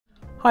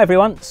Hi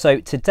everyone, so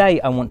today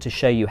I want to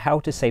show you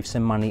how to save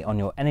some money on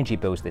your energy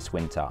bills this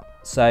winter.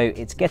 So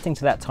it's getting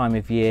to that time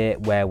of year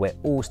where we're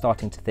all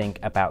starting to think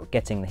about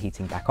getting the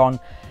heating back on,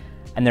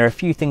 and there are a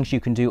few things you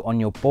can do on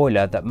your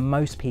boiler that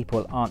most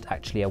people aren't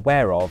actually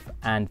aware of,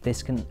 and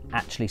this can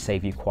actually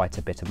save you quite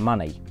a bit of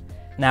money.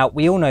 Now,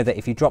 we all know that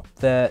if you drop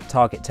the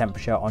target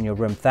temperature on your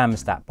room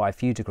thermostat by a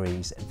few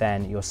degrees,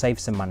 then you'll save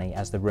some money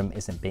as the room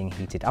isn't being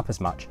heated up as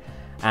much.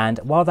 And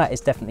while that is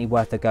definitely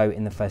worth a go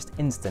in the first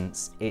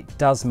instance, it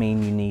does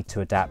mean you need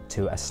to adapt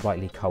to a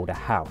slightly colder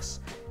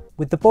house.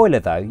 With the boiler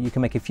though, you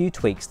can make a few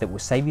tweaks that will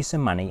save you some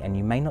money and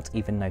you may not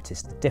even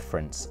notice the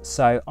difference.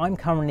 So I'm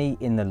currently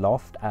in the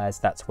loft as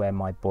that's where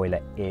my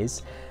boiler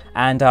is.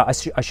 And I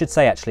should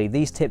say actually,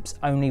 these tips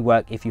only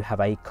work if you have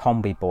a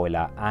combi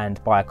boiler.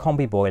 And by a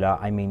combi boiler,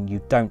 I mean you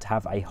don't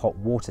have a hot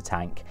water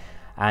tank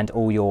and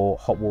all your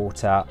hot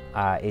water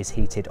is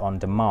heated on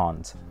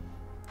demand.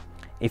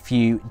 If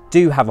you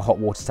do have a hot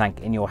water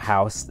tank in your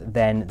house,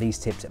 then these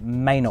tips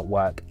may not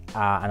work,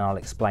 and I'll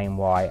explain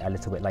why a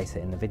little bit later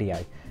in the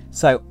video.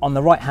 So on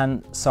the right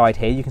hand side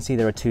here, you can see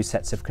there are two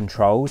sets of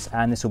controls,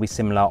 and this will be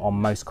similar on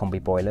most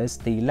combi boilers.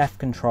 The left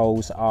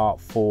controls are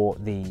for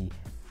the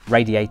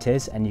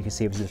radiators, and you can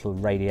see there's a little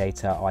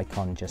radiator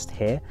icon just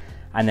here.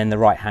 And then the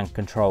right hand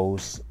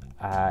controls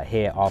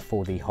here are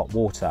for the hot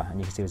water, and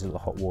you can see there's a little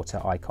hot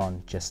water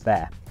icon just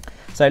there.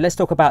 So let's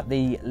talk about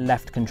the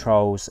left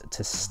controls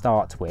to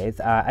start with.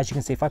 As you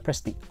can see, if I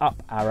press the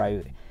up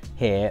arrow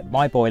here,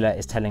 my boiler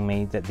is telling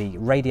me that the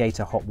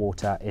radiator hot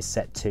water is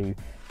set to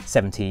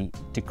 70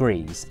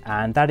 degrees,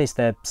 and that is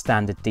the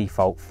standard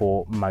default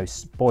for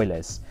most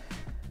boilers.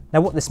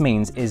 Now what this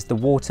means is the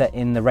water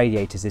in the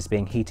radiators is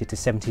being heated to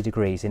 70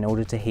 degrees in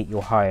order to heat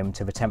your home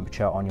to the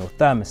temperature on your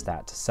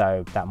thermostat.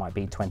 So that might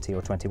be 20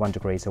 or 21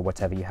 degrees or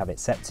whatever you have it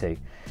set to.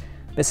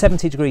 But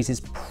 70 degrees is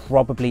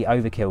probably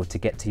overkill to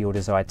get to your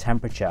desired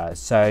temperature,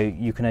 so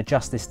you can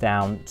adjust this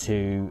down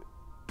to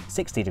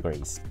 60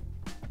 degrees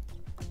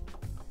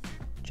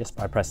just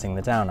by pressing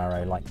the down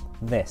arrow like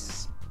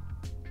this.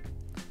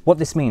 What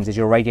this means is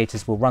your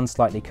radiators will run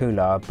slightly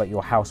cooler, but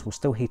your house will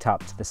still heat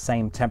up to the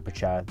same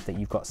temperature that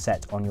you've got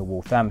set on your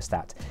wall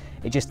thermostat.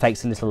 It just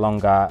takes a little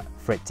longer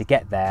for it to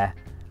get there,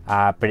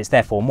 but it's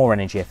therefore more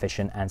energy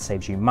efficient and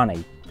saves you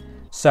money.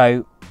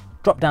 So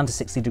drop down to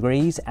 60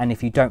 degrees, and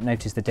if you don't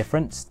notice the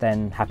difference,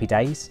 then happy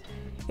days.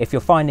 If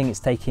you're finding it's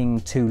taking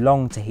too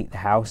long to heat the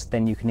house,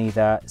 then you can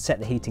either set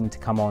the heating to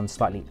come on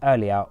slightly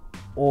earlier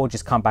or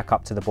just come back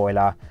up to the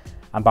boiler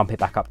and bump it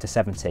back up to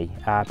 70.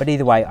 But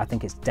either way, I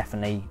think it's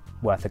definitely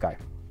worth a go.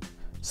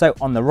 So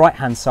on the right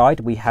hand side,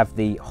 we have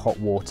the hot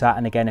water.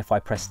 And again, if I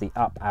press the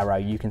up arrow,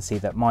 you can see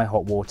that my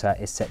hot water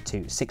is set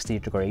to 60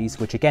 degrees,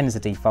 which again is a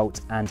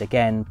default, and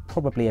again,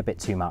 probably a bit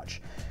too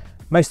much.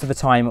 Most of the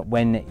time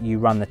when you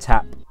run the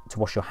tap to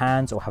wash your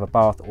hands or have a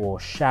bath or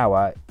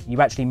shower, you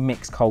actually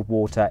mix cold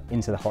water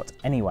into the hot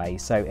anyway.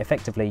 So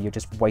effectively, you're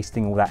just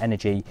wasting all that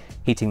energy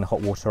heating the hot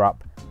water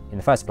up in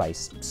the first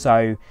place.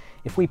 So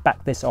if we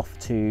back this off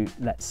to,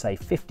 let's say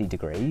 50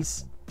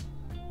 degrees,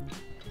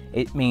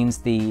 it means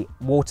the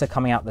water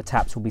coming out the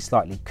taps will be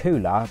slightly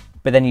cooler,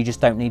 but then you just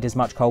don't need as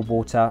much cold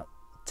water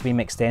to be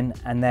mixed in,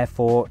 and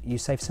therefore you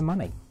save some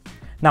money.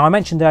 Now, I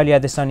mentioned earlier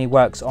this only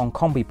works on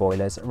combi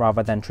boilers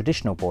rather than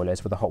traditional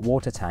boilers with a hot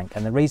water tank,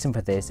 and the reason for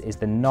this is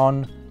the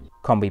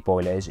non-combi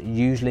boilers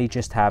usually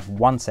just have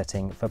one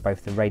setting for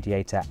both the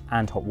radiator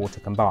and hot water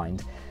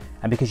combined.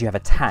 And because you have a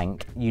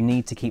tank, you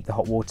need to keep the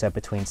hot water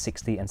between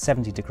 60 and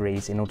 70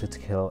 degrees in order to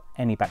kill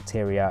any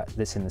bacteria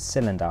that's in the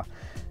cylinder.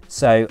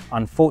 So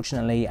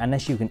unfortunately,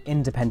 unless you can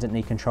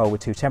independently control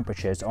with two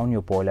temperatures on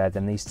your boiler,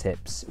 then these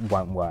tips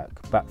won't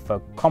work. But for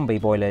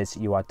combi boilers,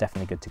 you are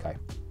definitely good to go.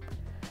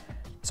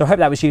 So I hope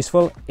that was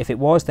useful. If it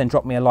was, then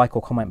drop me a like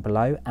or comment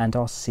below, and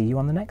I'll see you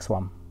on the next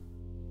one.